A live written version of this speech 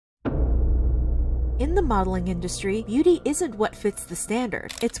In the modeling industry, beauty isn't what fits the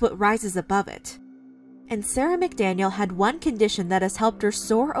standard, it's what rises above it. And Sarah McDaniel had one condition that has helped her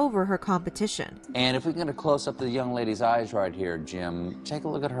soar over her competition. And if we can get a close-up of the young lady's eyes right here, Jim, take a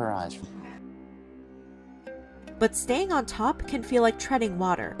look at her eyes. But staying on top can feel like treading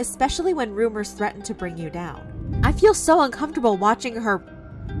water, especially when rumors threaten to bring you down. I feel so uncomfortable watching her.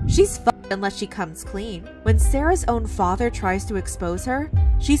 She's fucked unless she comes clean. When Sarah's own father tries to expose her,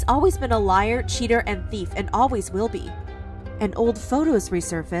 she's always been a liar, cheater, and thief, and always will be. And old photos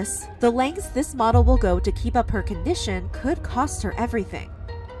resurface. The lengths this model will go to keep up her condition could cost her everything.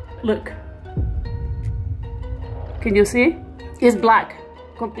 Look. Can you see? It's black.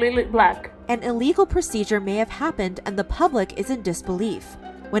 Completely black. An illegal procedure may have happened and the public is in disbelief.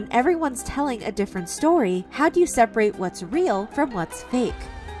 When everyone's telling a different story, how do you separate what's real from what's fake?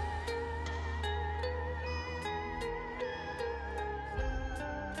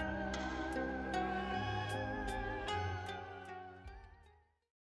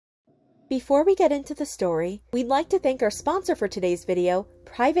 Before we get into the story, we'd like to thank our sponsor for today's video,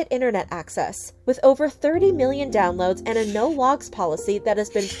 Private Internet Access. With over 30 million downloads and a no-logs policy that has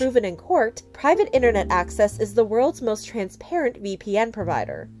been proven in court, Private Internet Access is the world's most transparent VPN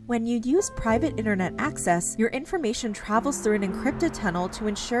provider. When you use Private Internet Access, your information travels through an encrypted tunnel to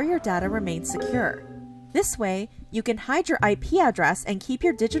ensure your data remains secure. This way, you can hide your IP address and keep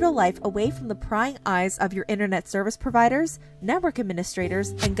your digital life away from the prying eyes of your internet service providers, network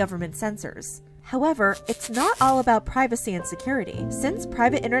administrators, and government censors. However, it's not all about privacy and security. Since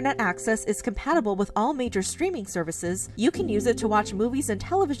Private Internet Access is compatible with all major streaming services, you can use it to watch movies and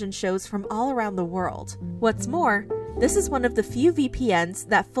television shows from all around the world. What's more, this is one of the few VPNs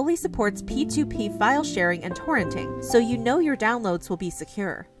that fully supports P2P file sharing and torrenting, so you know your downloads will be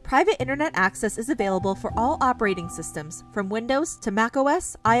secure. Private Internet Access is available for all operating systems, from Windows to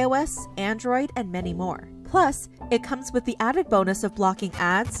macOS, iOS, Android, and many more. Plus, it comes with the added bonus of blocking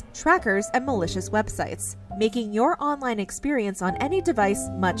ads, trackers, and malicious websites, making your online experience on any device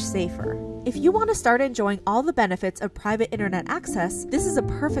much safer. If you want to start enjoying all the benefits of Private Internet Access, this is a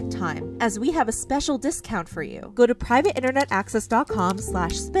perfect time, as we have a special discount for you. Go to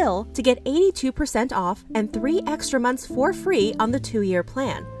privateinternetaccess.com/spill to get 82% off and 3 extra months for free on the 2-year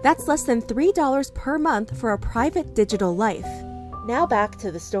plan. That's less than $3 per month for a private digital life. Now back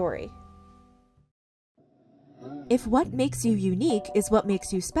to the story. If what makes you unique is what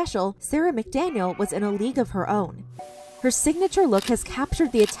makes you special, Sarah McDaniel was in a league of her own. Her signature look has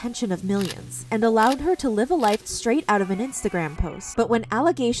captured the attention of millions and allowed her to live a life straight out of an Instagram post. But when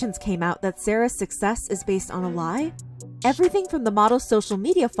allegations came out that Sarah's success is based on a lie, everything from the model's social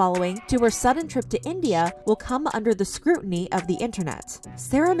media following to her sudden trip to India will come under the scrutiny of the internet.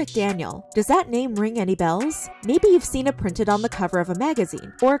 Sarah McDaniel. Does that name ring any bells? Maybe you've seen it printed on the cover of a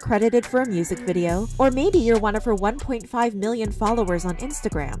magazine, or credited for a music video, or maybe you're one of her 1.5 million followers on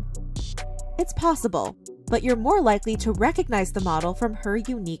Instagram. It's possible, but you're more likely to recognize the model from her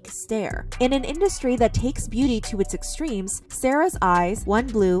unique stare. In an industry that takes beauty to its extremes, Sarah's eyes, one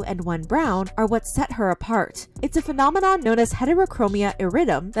blue and one brown, are what set her apart. It's a phenomenon known as heterochromia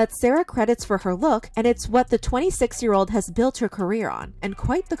iridum that Sarah credits for her look, and it's what the 26-year-old has built her career on, and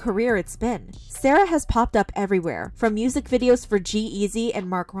quite the career it's been. Sarah has popped up everywhere, from music videos for G-Eazy and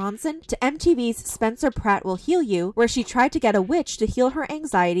Mark Ronson to MTV's Spencer Pratt Will Heal You, where she tried to get a witch to heal her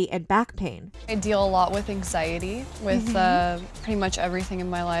anxiety and back pain. I deal a lot with anxiety with pretty much everything in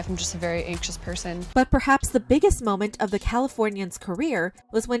my life. I'm just a very anxious person. But perhaps the biggest moment of the Californian's career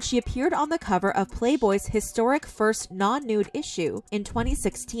was when she appeared on the cover of Playboy's historic first non-nude issue in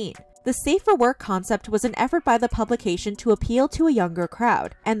 2016. The Safe for Work concept was an effort by the publication to appeal to a younger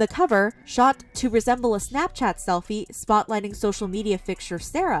crowd, and the cover, shot to resemble a Snapchat selfie spotlighting social media fixture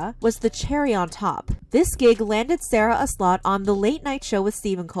Sarah, was the cherry on top. This gig landed Sarah a slot on The Late Night Show with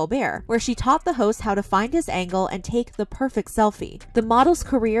Stephen Colbert, where she taught the host how to find his angle and take the perfect selfie. The model's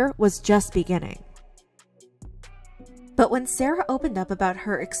career was just beginning. But when Sarah opened up about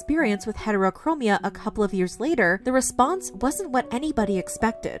her experience with heterochromia a couple of years later, the response wasn't what anybody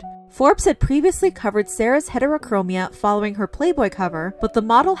expected. Forbes had previously covered Sarah's heterochromia following her Playboy cover, but the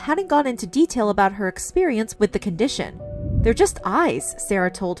model hadn't gone into detail about her experience with the condition. "They're just eyes," Sarah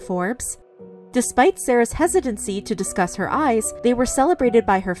told Forbes. Despite Sarah's hesitancy to discuss her eyes, they were celebrated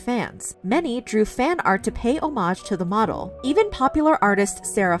by her fans. Many drew fan art to pay homage to the model. Even popular artist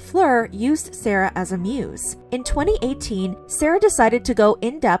Sarah Fleur used Sarah as a muse. In 2018, Sarah decided to go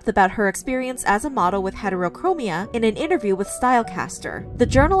in-depth about her experience as a model with heterochromia in an interview with Stylecaster. The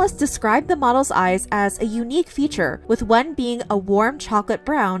journalist described the model's eyes as a unique feature, with one being a warm chocolate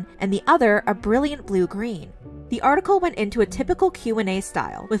brown and the other a brilliant blue-green. The article went into a typical Q&A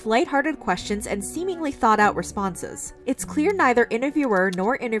style, with lighthearted questions and seemingly thought-out responses. It's clear neither interviewer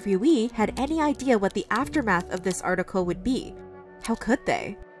nor interviewee had any idea what the aftermath of this article would be. How could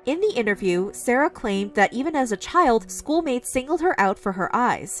they? In the interview, Sarah claimed that even as a child, schoolmates singled her out for her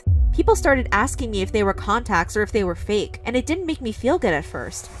eyes. People started asking me if they were contacts or if they were fake, and it didn't make me feel good at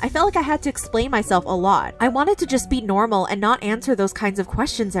first. I felt like I had to explain myself a lot. I wanted to just be normal and not answer those kinds of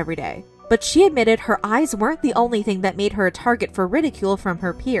questions every day. But she admitted her eyes weren't the only thing that made her a target for ridicule from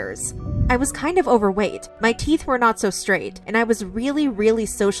her peers. I was kind of overweight, my teeth were not so straight, and I was really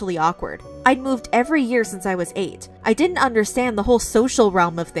socially awkward. I'd moved every year since I was 8. I didn't understand the whole social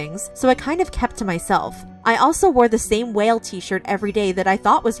realm of things, so I kind of kept to myself. I also wore the same whale t-shirt every day that I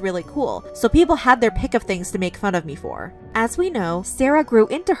thought was really cool, so people had their pick of things to make fun of me for. As we know, Sarah grew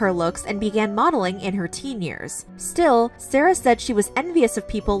into her looks and began modeling in her teen years. Still, Sarah said she was envious of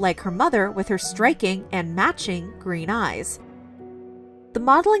people like her mother with her striking and matching green eyes. The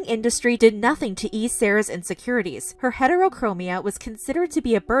modeling industry did nothing to ease Sarah's insecurities. Her heterochromia was considered to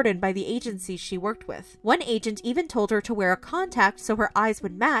be a burden by the agencies she worked with. One agent even told her to wear a contact so her eyes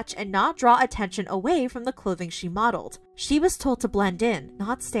would match and not draw attention away from the clothing she modeled. She was told to blend in,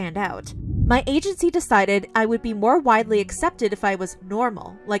 not stand out. My agency decided I would be more widely accepted if I was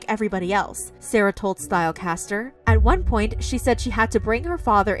normal, like everybody else, Sarah told Stylecaster. At one point, she said she had to bring her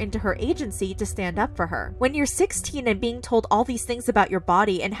father into her agency to stand up for her. When you're 16 and being told all these things about your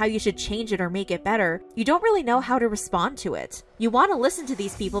body and how you should change it or make it better, you don't really know how to respond to it. You want to listen to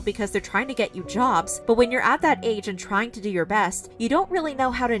these people because they're trying to get you jobs, but when you're at that age and trying to do your best, you don't really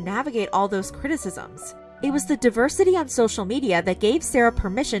know how to navigate all those criticisms. It was the diversity on social media that gave Sarah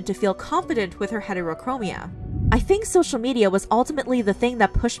permission to feel confident with her heterochromia. I think social media was ultimately the thing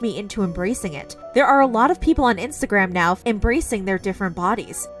that pushed me into embracing it. There are a lot of people on Instagram now embracing their different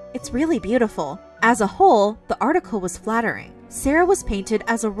bodies. It's really beautiful. As a whole, the article was flattering. Sarah was painted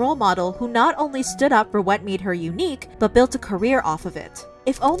as a role model who not only stood up for what made her unique, but built a career off of it.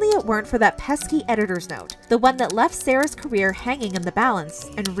 If only it weren't for that pesky editor's note, the one that left Sarah's career hanging in the balance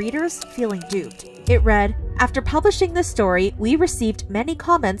and readers feeling duped. It read, "After publishing this story, we received many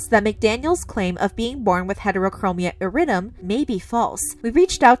comments that McDaniel's claim of being born with heterochromia iridum may be false. We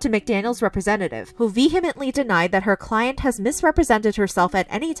reached out to McDaniel's representative, who vehemently denied that her client has misrepresented herself at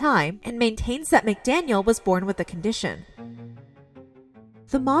any time and maintains that McDaniel was born with the condition."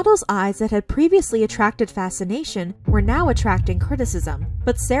 The model's eyes that had previously attracted fascination were now attracting criticism,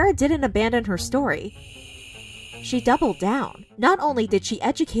 but Sarah didn't abandon her story. She doubled down. Not only did she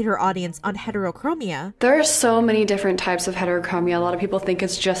educate her audience on heterochromia, There are so many different types of heterochromia. A lot of people think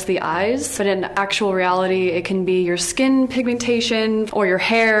it's just the eyes, but in actual reality, it can be your skin pigmentation or your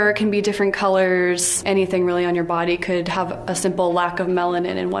hair. It can be different colors. Anything really on your body could have a simple lack of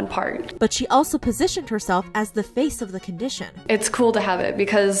melanin in one part. but she also positioned herself as the face of the condition. It's cool to have it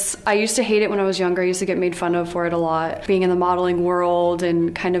because I used to hate it when I was younger. I used to get made fun of for it a lot. Being in the modeling world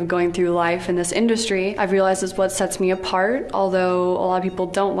and kind of going through life in this industry, I've realized is what sets me apart. Although a lot of people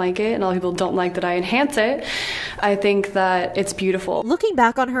don't like it and a lot of people don't like that I enhance it, I think that it's beautiful. Looking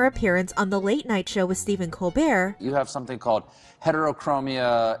back on her appearance on the Late Night Show with Stephen Colbert, You have something called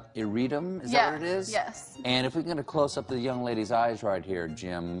heterochromia iridum, is that what it is? Yes. And if we can get a close-up of the young lady's eyes right here,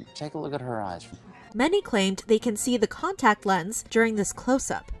 Jim, take a look at her eyes. many claimed they can see the contact lens during this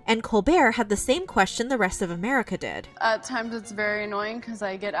close-up, and Colbert had the same question the rest of America did. At times it's very annoying because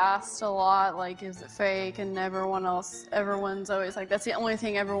I get asked a lot, like, is it fake? And everyone's always like, that's the only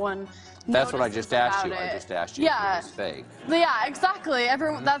thing everyone That's what I notices just asked you. about I it. just asked you Yeah. if it was fake. Yeah, exactly.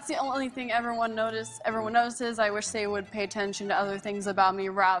 That's the only thing everyone notices. I wish they would pay attention to other things about me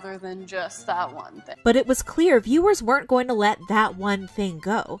rather than just that one thing. But it was clear viewers weren't going to let that one thing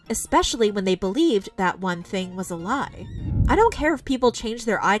go, especially when they believed that one thing was a lie. I don't care if people change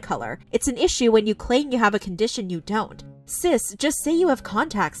their eye color. It's an issue when you claim you have a condition you don't. Sis, just say you have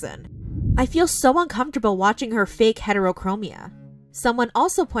contacts in. I feel so uncomfortable watching her fake heterochromia. Someone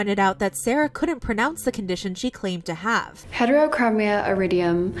also pointed out that Sarah couldn't pronounce the condition she claimed to have. Heterochromia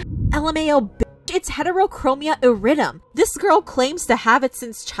iridium. LMAO, bitch, it's heterochromia iridum. This girl claims to have it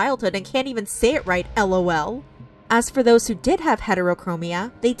since childhood and can't even say it right, LOL. As for those who did have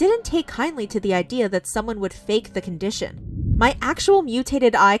heterochromia, they didn't take kindly to the idea that someone would fake the condition. My actual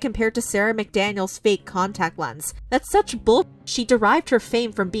mutated eye compared to Sarah McDaniel's fake contact lens. That's such bull. She derived her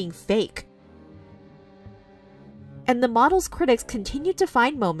fame from being fake. And the model's critics continued to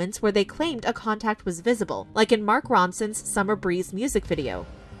find moments where they claimed a contact was visible, like in Mark Ronson's Summer Breeze music video.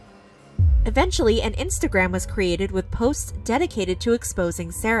 Eventually, an Instagram was created with posts dedicated to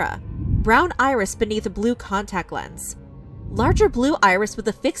exposing Sarah. Brown iris beneath a blue contact lens. larger blue iris with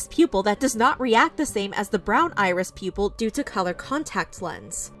a fixed pupil that does not react the same as the brown iris pupil due to color contact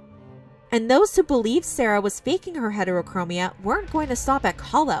lens. And those who believed Sarah was faking her heterochromia weren't going to stop at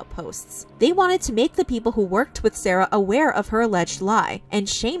call-out posts. They wanted to make the people who worked with Sarah aware of her alleged lie, and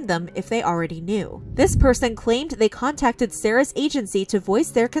shame them if they already knew. This person claimed they contacted Sarah's agency to voice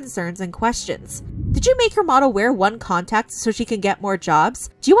their concerns and questions. Did you make your model wear one contact so she can get more jobs?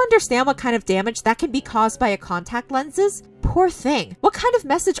 Do you understand what kind of damage that can be caused by a contact lenses? Poor thing. What kind of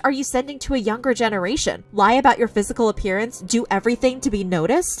message are you sending to a younger generation? Lie about your physical appearance, do everything to be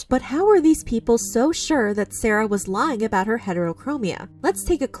noticed? But how are these people so sure that Sarah was lying about her heterochromia? Let's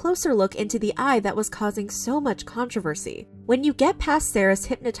take a closer look into the eye that was causing so much controversy. When you get past Sarah's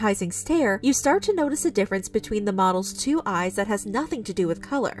hypnotizing stare, you start to notice a difference between the model's two eyes that has nothing to do with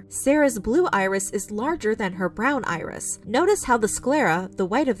color. Sarah's blue iris is larger than her brown iris. Notice how the sclera, the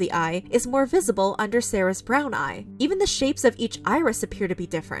white of the eye, is more visible under Sarah's brown eye. Even the shapes of each iris appear to be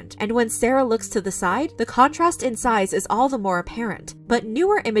different, and when Sarah looks to the side, the contrast in size is all the more apparent. But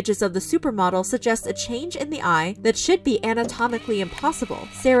newer images of the supermodel suggest a change in the eye that should be anatomically impossible.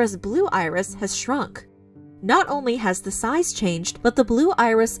 Sarah's blue iris has shrunk. Not only has the size changed, but the blue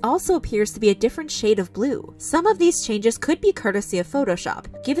iris also appears to be a different shade of blue. Some of these changes could be courtesy of Photoshop.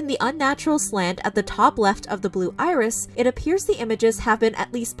 Given the unnatural slant at the top left of the blue iris, it appears the images have been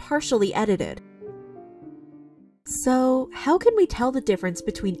at least partially edited. So, how can we tell the difference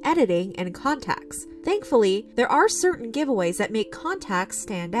between editing and contacts? Thankfully, there are certain giveaways that make contacts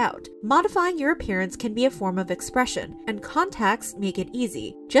stand out. Modifying your appearance can be a form of expression, and contacts make it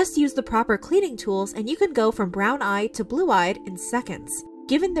easy. Just use the proper cleaning tools and you can go from brown-eyed to blue-eyed in seconds.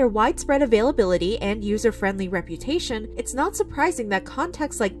 Given their widespread availability and user-friendly reputation, it's not surprising that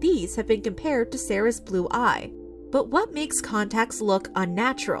contacts like these have been compared to Sarah's blue eye. But what makes contacts look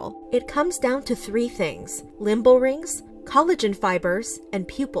unnatural? It comes down to three things: limbo rings, collagen fibers, and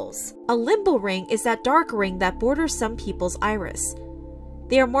pupils. A limbo ring is that dark ring that borders some people's iris.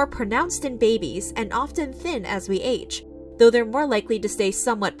 They are more pronounced in babies and often thin as we age, though they're more likely to stay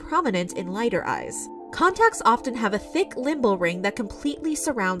somewhat prominent in lighter eyes. Contacts often have a thick limbo ring that completely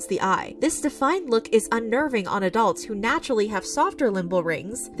surrounds the eye. This defined look is unnerving on adults who naturally have softer limbo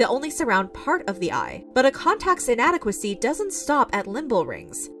rings that only surround part of the eye. But a contact's inadequacy doesn't stop at limbo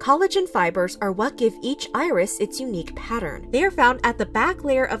rings. Collagen fibers are what give each iris its unique pattern. They are found at the back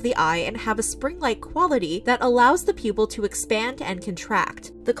layer of the eye and have a spring-like quality that allows the pupil to expand and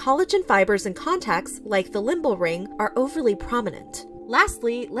contract. The collagen fibers in contacts, like the limbo ring, are overly prominent.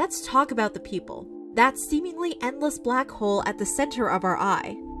 Lastly, let's talk about the pupil. That seemingly endless black hole at the center of our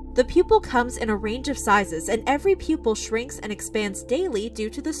eye. The pupil comes in a range of sizes, and every pupil shrinks and expands daily due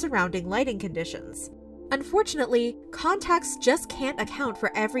to the surrounding lighting conditions. Unfortunately, contacts just can't account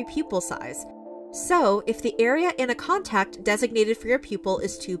for every pupil size. So, if the area in a contact designated for your pupil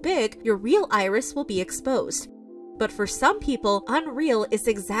is too big, your real iris will be exposed. But for some people, unreal is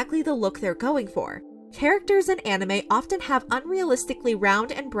exactly the look they're going for. Characters in anime often have unrealistically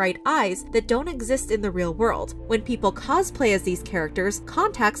round and bright eyes that don't exist in the real world. When people cosplay as these characters,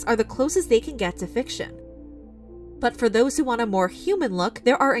 contacts are the closest they can get to fiction. But for those who want a more human look,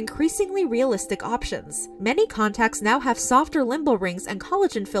 there are increasingly realistic options. Many contacts now have softer limbo rings and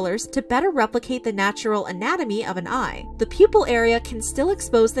collagen fillers to better replicate the natural anatomy of an eye. The pupil area can still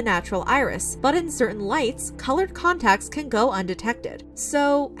expose the natural iris, but in certain lights, colored contacts can go undetected.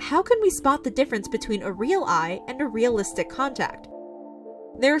 So, how can we spot the difference between a real eye and a realistic contact?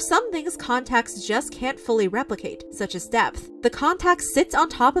 There are some things contacts just can't fully replicate, such as depth. The contact sits on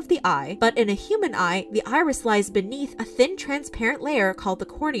top of the eye, but in a human eye, the iris lies beneath a thin transparent layer called the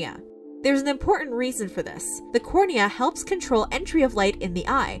cornea. There's an important reason for this. The cornea helps control entry of light in the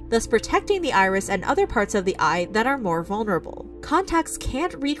eye, thus protecting the iris and other parts of the eye that are more vulnerable. Contacts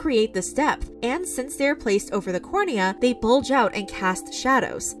can't recreate this depth, and since they're placed over the cornea, they bulge out and cast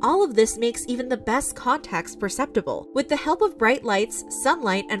shadows. All of this makes even the best contacts perceptible. With the help of bright lights,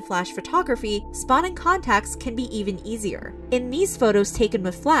 sunlight, and flash photography, spotting contacts can be even easier. In these photos taken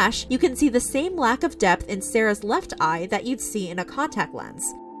with flash, you can see the same lack of depth in Sarah's left eye that you'd see in a contact lens.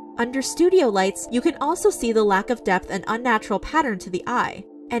 Under studio lights, you can also see the lack of depth and unnatural pattern to the eye.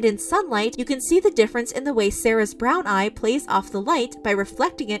 And in sunlight, you can see the difference in the way Sarah's brown eye plays off the light by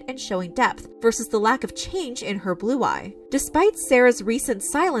reflecting it and showing depth, versus the lack of change in her blue eye. Despite Sarah's recent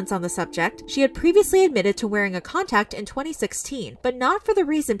silence on the subject, she had previously admitted to wearing a contact in 2016, but not for the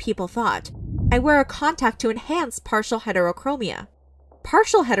reason people thought. I wear a contact to enhance partial heterochromia.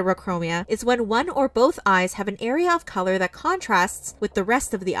 Partial heterochromia is when one or both eyes have an area of color that contrasts with the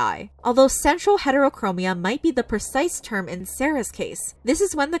rest of the eye. Although central heterochromia might be the precise term in Sarah's case, this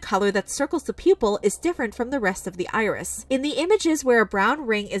is when the color that circles the pupil is different from the rest of the iris. In the images where a brown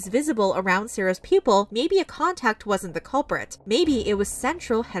ring is visible around Sarah's pupil, maybe a contact wasn't the culprit. Maybe it was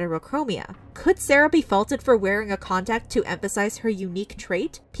central heterochromia. Could Sarah be faulted for wearing a contact to emphasize her unique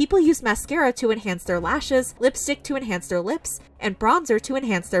trait? People use mascara to enhance their lashes, lipstick to enhance their lips, and bronzer to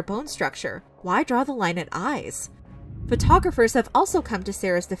enhance their bone structure. Why draw the line at eyes? Photographers have also come to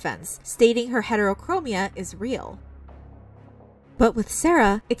Sarah's defense, stating her heterochromia is real. But with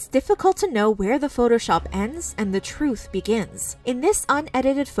Sarah, it's difficult to know where the Photoshop ends and the truth begins. In this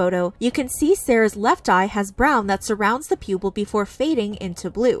unedited photo, you can see Sarah's left eye has brown that surrounds the pupil before fading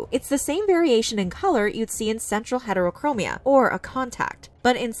into blue. It's the same variation in color you'd see in central heterochromia, or a contact.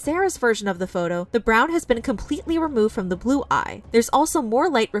 But in Sarah's version of the photo, the brown has been completely removed from the blue eye. There's also more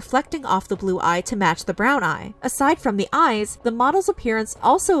light reflecting off the blue eye to match the brown eye. Aside from the eyes, the model's appearance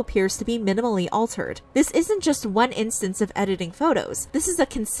also appears to be minimally altered. This isn't just one instance of editing photos. This is a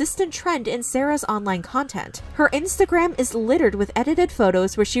consistent trend in Sarah's online content. Her Instagram is littered with edited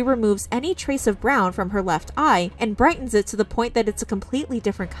photos where she removes any trace of brown from her left eye and brightens it to the point that it's a completely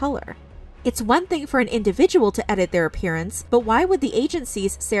different color. It's one thing for an individual to edit their appearance, but why would the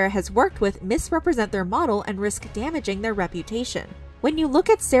agencies Sarah has worked with misrepresent their model and risk damaging their reputation? When you look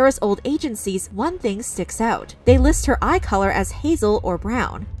at Sarah's old agencies, one thing sticks out. They list her eye color as hazel or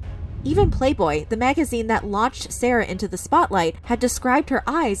brown. Even Playboy, the magazine that launched Sarah into the spotlight, had described her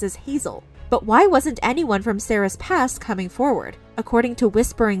eyes as hazel. But why wasn't anyone from Sarah's past coming forward? According to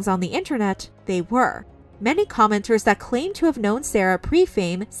whisperings on the internet, they were. Many commenters that claimed to have known Sarah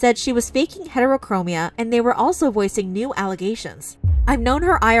pre-fame said she was faking heterochromia, and they were also voicing new allegations. I've known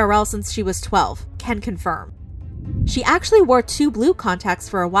her IRL since she was 12, can confirm. She actually wore 2 blue contacts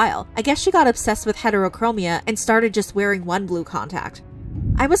for a while. I guess she got obsessed with heterochromia and started just wearing 1 blue contact.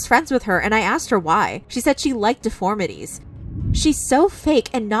 I was friends with her and I asked her why. She said she liked deformities. She's so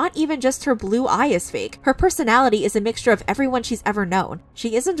fake, and not even just her blue eye is fake. Her personality is a mixture of everyone she's ever known.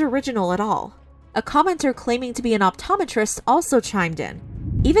 She isn't original at all. A commenter claiming to be an optometrist also chimed in.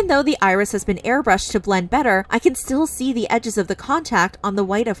 Even though the iris has been airbrushed to blend better, I can still see the edges of the contact on the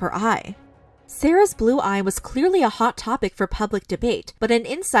white of her eye. Sarah's blue eye was clearly a hot topic for public debate, but an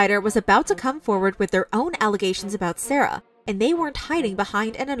insider was about to come forward with their own allegations about Sarah, and they weren't hiding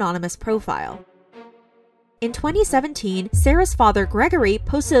behind an anonymous profile. In 2017, Sarah's father, Gregory,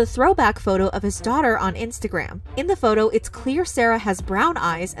 posted a throwback photo of his daughter on Instagram. In the photo, it's clear Sarah has brown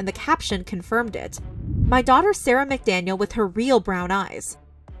eyes, and the caption confirmed it. "My daughter Sarah McDaniel with her real brown eyes."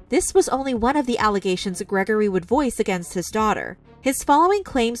 This was only one of the allegations Gregory would voice against his daughter. His following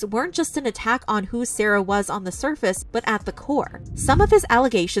claims weren't just an attack on who Sarah was on the surface, but at the core. Some of his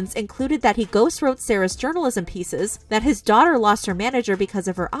allegations included that he ghostwrote Sarah's journalism pieces, that his daughter lost her manager because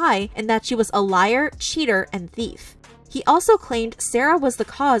of her eye, and that she was a liar, cheater, and thief. He also claimed Sarah was the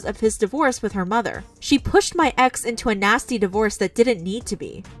cause of his divorce with her mother. "She pushed my ex into a nasty divorce that didn't need to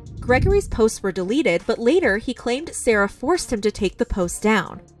be." Gregory's posts were deleted, but later he claimed Sarah forced him to take the post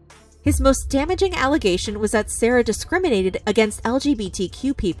down. His most damaging allegation was that Sarah discriminated against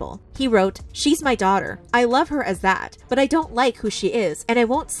LGBTQ people. He wrote, "She's my daughter. I love her as that, but I don't like who she is, and I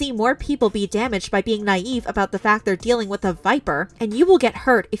won't see more people be damaged by being naive about the fact they're dealing with a viper, and you will get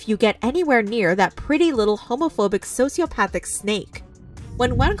hurt if you get anywhere near that pretty little homophobic sociopathic snake."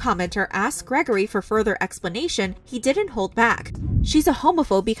 When one commenter asked Gregory for further explanation, he didn't hold back. "She's a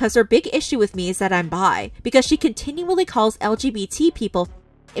homophobe because her big issue with me is that I'm bi, because she continually calls LGBT people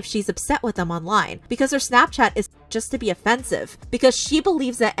if she's upset with them online, because her Snapchat is just to be offensive, because she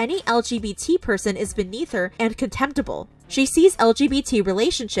believes that any LGBT person is beneath her and contemptible. She sees LGBT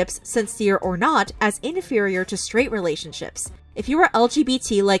relationships, sincere or not, as inferior to straight relationships. If you are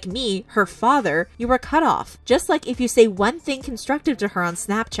LGBT like me, her father, you are cut off, just like if you say one thing constructive to her on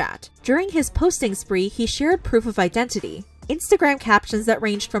Snapchat." During his posting spree, he shared proof of identity, Instagram captions that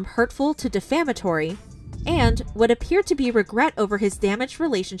ranged from hurtful to defamatory, and what appeared to be regret over his damaged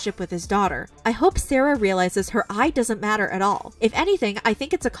relationship with his daughter. I hope Sarah realizes her eye doesn't matter at all. If anything, I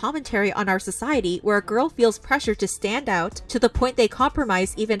think it's a commentary on our society where a girl feels pressure to stand out to the point they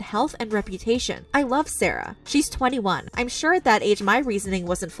compromise even health and reputation. I love Sarah. She's 21. I'm sure at that age my reasoning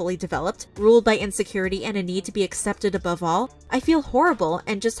wasn't fully developed, ruled by insecurity and a need to be accepted above all. I feel horrible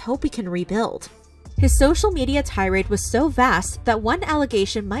and just hope we can rebuild. His social media tirade was so vast that one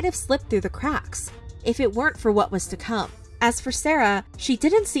allegation might have slipped through the cracks, if it weren't for what was to come. As for Sarah, she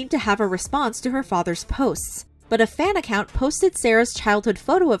didn't seem to have a response to her father's posts. but a fan account posted Sarah's childhood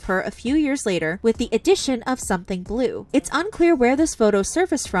photo of her a few years later with the addition of something blue. It's unclear where this photo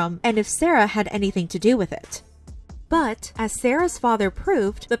surfaced from and if Sarah had anything to do with it. But, as Sarah's father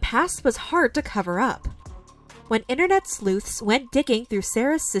proved, the past was hard to cover up. When internet sleuths went digging through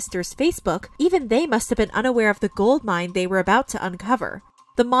Sarah's sister's Facebook, even they must have been unaware of the gold mine they were about to uncover.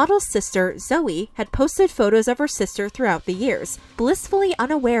 The model's sister, Zoe, had posted photos of her sister throughout the years, blissfully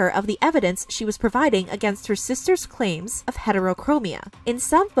unaware of the evidence she was providing against her sister's claims of heterochromia. In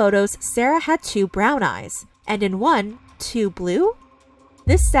some photos, Sarah had 2 brown eyes, and in one, 2 blue?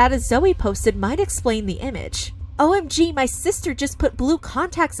 This status Zoe posted might explain the image. OMG, my sister just put blue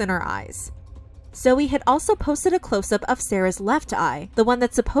contacts in her eyes. Zoe had also posted a close-up of Sarah's left eye, the one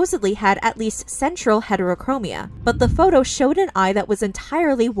that supposedly had at least central heterochromia, but the photo showed an eye that was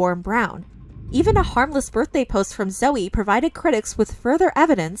entirely warm brown. Even a harmless birthday post from Zoe provided critics with further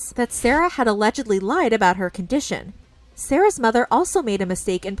evidence that Sarah had allegedly lied about her condition. Sarah's mother also made a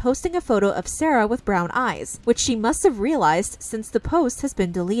mistake in posting a photo of Sarah with brown eyes, which she must have realized since the post has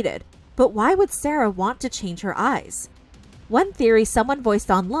been deleted. But why would Sarah want to change her eyes? One theory someone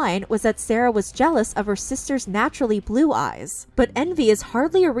voiced online was that Sarah was jealous of her sister's naturally blue eyes. But envy is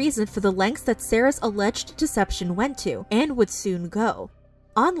hardly a reason for the lengths that Sarah's alleged deception went to, and would soon go.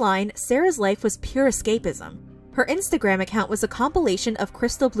 Online, Sarah's life was pure escapism. Her Instagram account was a compilation of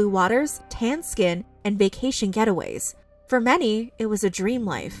crystal blue waters, tan skin, and vacation getaways. For many, it was a dream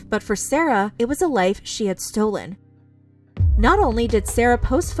life, but for Sarah, it was a life she had stolen. Not only did Sarah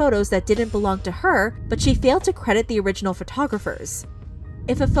post photos that didn't belong to her, but she failed to credit the original photographers.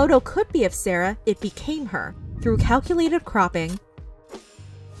 If a photo could be of Sarah, it became her, through calculated cropping,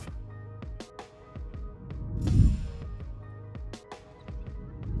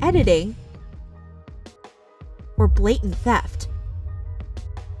 editing, or blatant theft.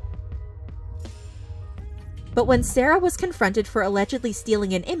 But when Sarah was confronted for allegedly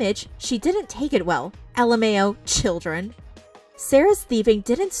stealing an image, she didn't take it well. LMAO, children. Sarah's thieving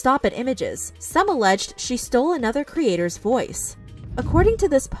didn't stop at images. Some alleged she stole another creator's voice. According to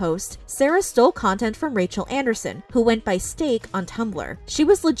this post, Sarah stole content from Rachel Anderson, who went by Steak on Tumblr. She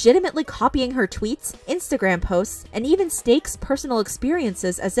was legitimately copying her tweets, Instagram posts, and even Steak's personal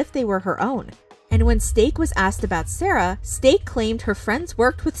experiences as if they were her own. And when Steak was asked about Sarah, Steak claimed her friends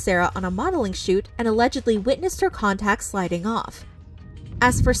worked with Sarah on a modeling shoot and allegedly witnessed her contacts sliding off.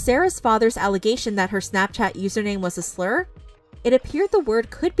 As for Sarah's father's allegation that her Snapchat username was a slur, it appeared the word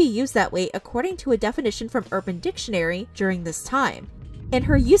could be used that way according to a definition from Urban Dictionary during this time. And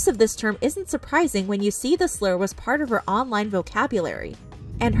her use of this term isn't surprising when you see the slur was part of her online vocabulary.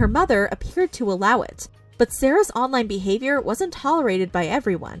 And her mother appeared to allow it. But Sarah's online behavior wasn't tolerated by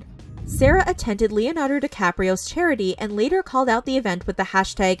everyone. Sarah attended Leonardo DiCaprio's charity and later called out the event with the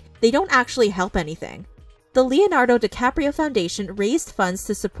hashtag, "They don't actually help anything." The Leonardo DiCaprio Foundation raised funds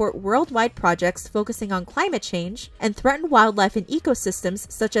to support worldwide projects focusing on climate change and threatened wildlife and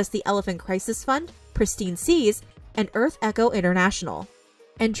ecosystems such as the Elephant Crisis Fund, Pristine Seas, and Earth Echo International.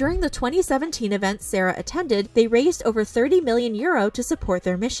 And during the 2017 event Sarah attended, they raised over €30 million to support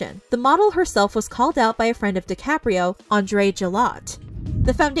their mission. The model herself was called out by a friend of DiCaprio, Andre Gillot.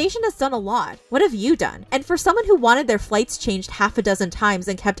 The foundation has done a lot. What have you done? And for someone who wanted their flights changed half a dozen times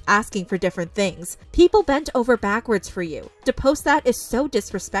and kept asking for different things, people bent over backwards for you. To post that is so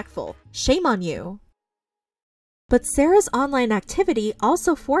disrespectful. Shame on you. But Sarah's online activity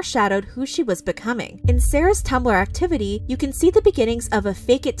also foreshadowed who she was becoming. In Sarah's Tumblr activity, you can see the beginnings of a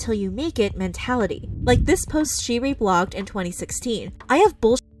fake it till you make it mentality. Like this post she reblogged in 2016. I have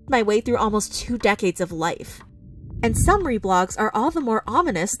bullshit my way through almost 2 decades of life. And some reblogs are all the more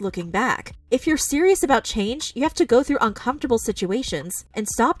ominous looking back. If you're serious about change, you have to go through uncomfortable situations and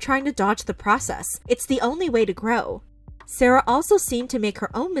stop trying to dodge the process. It's the only way to grow. Sarah also seemed to make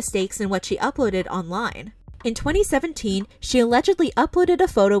her own mistakes in what she uploaded online. In 2017, she allegedly uploaded a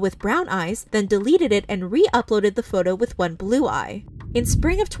photo with brown eyes, then deleted it and re-uploaded the photo with one blue eye. In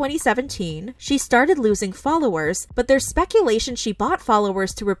spring of 2017, she started losing followers, but there's speculation she bought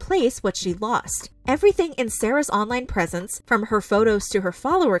followers to replace what she lost. Everything in Sarah's online presence, from her photos to her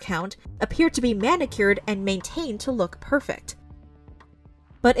follower count, appeared to be manicured and maintained to look perfect.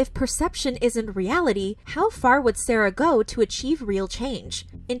 But if perception isn't reality, how far would Sarah go to achieve real change?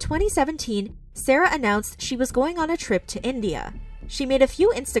 In 2017, Sarah announced she was going on a trip to India. She made a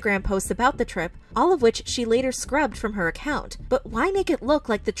few Instagram posts about the trip, all of which she later scrubbed from her account. But why make it look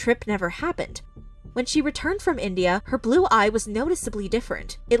like the trip never happened? When she returned from India, her blue eye was noticeably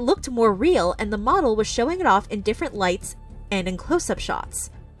different. It looked more real, and the model was showing it off in different lights and in close-up shots.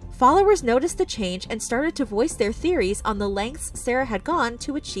 Followers noticed the change and started to voice their theories on the lengths Sarah had gone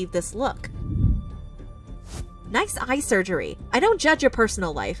to achieve this look. Nice eye surgery. I don't judge your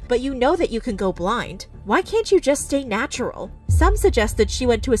personal life, but you know that you can go blind. Why can't you just stay natural? Some suggested she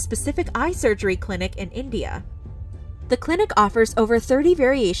went to a specific eye surgery clinic in India. The clinic offers over 30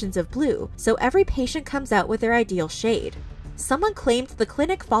 variations of blue, so every patient comes out with their ideal shade. Someone claimed the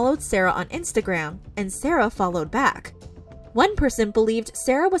clinic followed Sarah on Instagram, and Sarah followed back. One person believed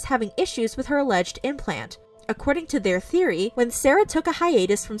Sarah was having issues with her alleged implant. According to their theory, when Sarah took a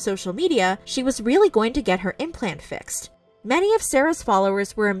hiatus from social media, she was really going to get her implant fixed. Many of Sarah's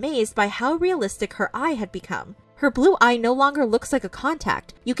followers were amazed by how realistic her eye had become. Her blue eye no longer looks like a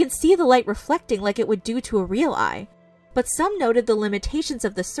contact. You can see the light reflecting like it would do to a real eye. But some noted the limitations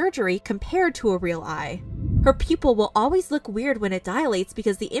of the surgery compared to a real eye. Her pupil will always look weird when it dilates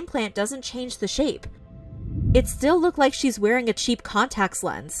because the implant doesn't change the shape. It still looked like she's wearing a cheap contacts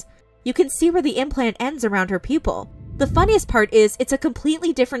lens. You can see where the implant ends around her pupil. The funniest part is it's a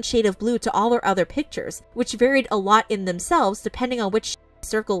completely different shade of blue to all her other pictures, which varied a lot in themselves depending on which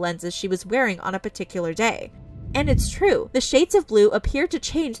circle lenses she was wearing on a particular day. And it's true, the shades of blue appear to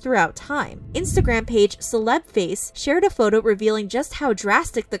change throughout time. Instagram page CelebFace shared a photo revealing just how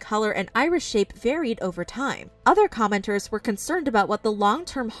drastic the color and iris shape varied over time. Other commenters were concerned about what the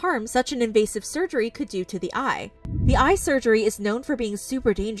long-term harm such an invasive surgery could do to the eye. The eye surgery is known for being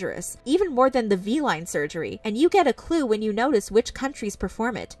super dangerous, even more than the V-line surgery, and you get a clue when you notice which countries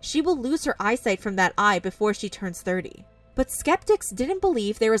perform it. She will lose her eyesight from that eye before she turns 30. But skeptics didn't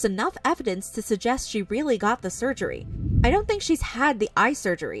believe there was enough evidence to suggest she really got the surgery. I don't think she's had the eye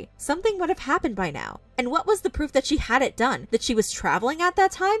surgery. Something would have happened by now. And what was the proof that she had it done? That she was traveling at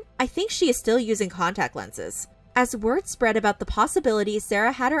that time? I think she is still using contact lenses. As word spread about the possibility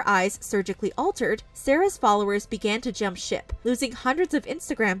Sarah had her eyes surgically altered, Sarah's followers began to jump ship, losing hundreds of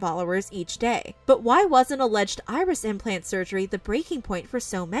Instagram followers each day. But why wasn't alleged iris implant surgery the breaking point for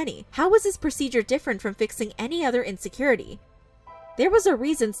so many? How was this procedure different from fixing any other insecurity? There was a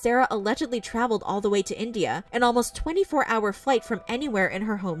reason Sarah allegedly traveled all the way to India, an almost 24-hour flight from anywhere in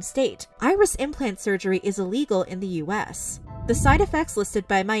her home state. Iris implant surgery is illegal in the US. The side effects listed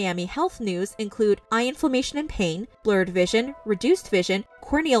by Miami Health News include eye inflammation and pain, blurred vision, reduced vision,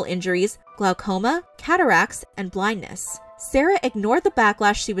 corneal injuries, glaucoma, cataracts, and blindness. Sarah ignored the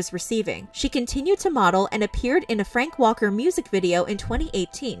backlash she was receiving. She continued to model and appeared in a Frank Walker music video in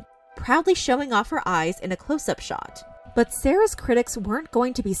 2018, proudly showing off her eyes in a close-up shot. But Sarah's critics weren't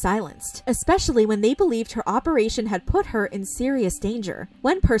going to be silenced, especially when they believed her operation had put her in serious danger.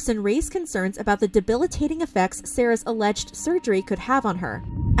 One person raised concerns about the debilitating effects Sarah's alleged surgery could have on her.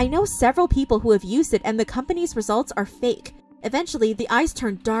 I know several people who have used it and the company's results are fake. Eventually, the eyes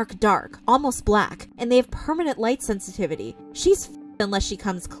turn dark, almost black, and they have permanent light sensitivity. She's f***ed unless she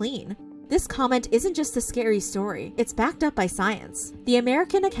comes clean. This comment isn't just a scary story, it's backed up by science. The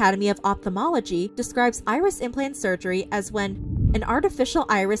American Academy of Ophthalmology describes iris implant surgery as when an artificial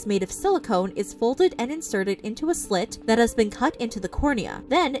iris made of silicone is folded and inserted into a slit that has been cut into the cornea.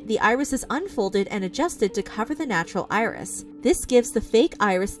 Then, the iris is unfolded and adjusted to cover the natural iris. This gives the fake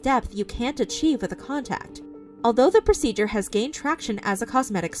iris depth you can't achieve with a contact. Although the procedure has gained traction as a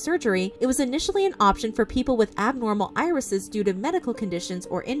cosmetic surgery, it was initially an option for people with abnormal irises due to medical conditions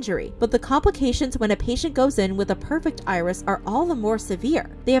or injury. But the complications when a patient goes in with a perfect iris are all the more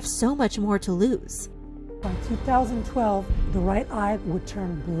severe. They have so much more to lose. By 2012, the right eye would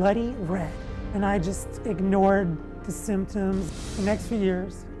turn bloody red, and I just ignored the symptoms. The next few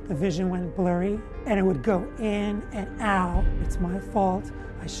years, the vision went blurry, and it would go in and out. It's my fault.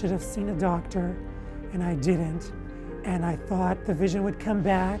 I should have seen a doctor. And I didn't, and I thought the vision would come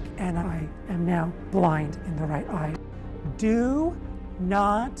back, and I am now blind in the right eye. Do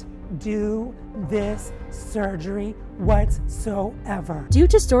not do this surgery whatsoever. Due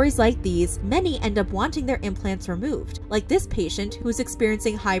to stories like these, many end up wanting their implants removed, like this patient who's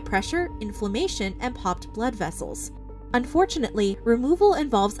experiencing high pressure, inflammation, and popped blood vessels. Unfortunately, removal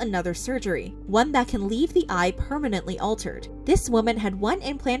involves another surgery, one that can leave the eye permanently altered. This woman had one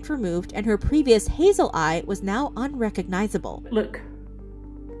implant removed and her previous hazel eye was now unrecognizable. Look.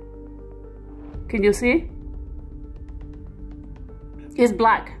 Can you see? It's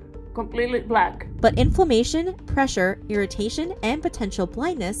black. Completely black. But inflammation, pressure, irritation, and potential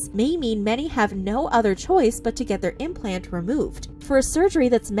blindness may mean many have no other choice but to get their implant removed. For a surgery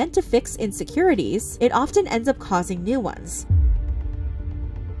that's meant to fix insecurities, it often ends up causing new ones.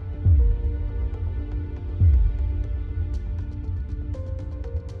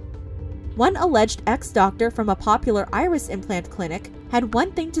 One alleged ex-doctor from a popular iris implant clinic had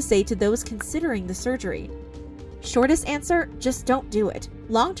one thing to say to those considering the surgery. Shortest answer, just don't do it.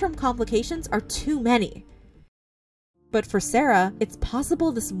 Long-term complications are too many. But for Sarah, it's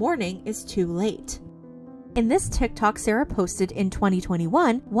possible this morning is too late. In this TikTok Sarah posted in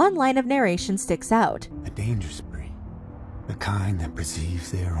 2021, one line of narration sticks out. A dangerous breed, the kind that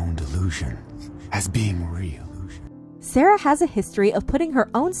perceives their own delusions as being real. Sarah has a history of putting her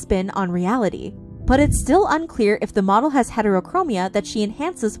own spin on reality, but it's still unclear if the model has heterochromia that she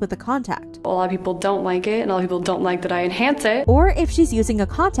enhances with a contact. A lot of people don't like it, and a lot of people don't like that I enhance it. Or if she's using a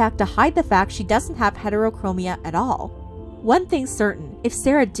contact to hide the fact she doesn't have heterochromia at all. One thing's certain, if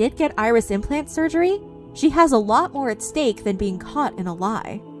Sarah did get iris implant surgery, she has a lot more at stake than being caught in a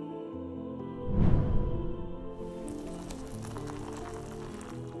lie.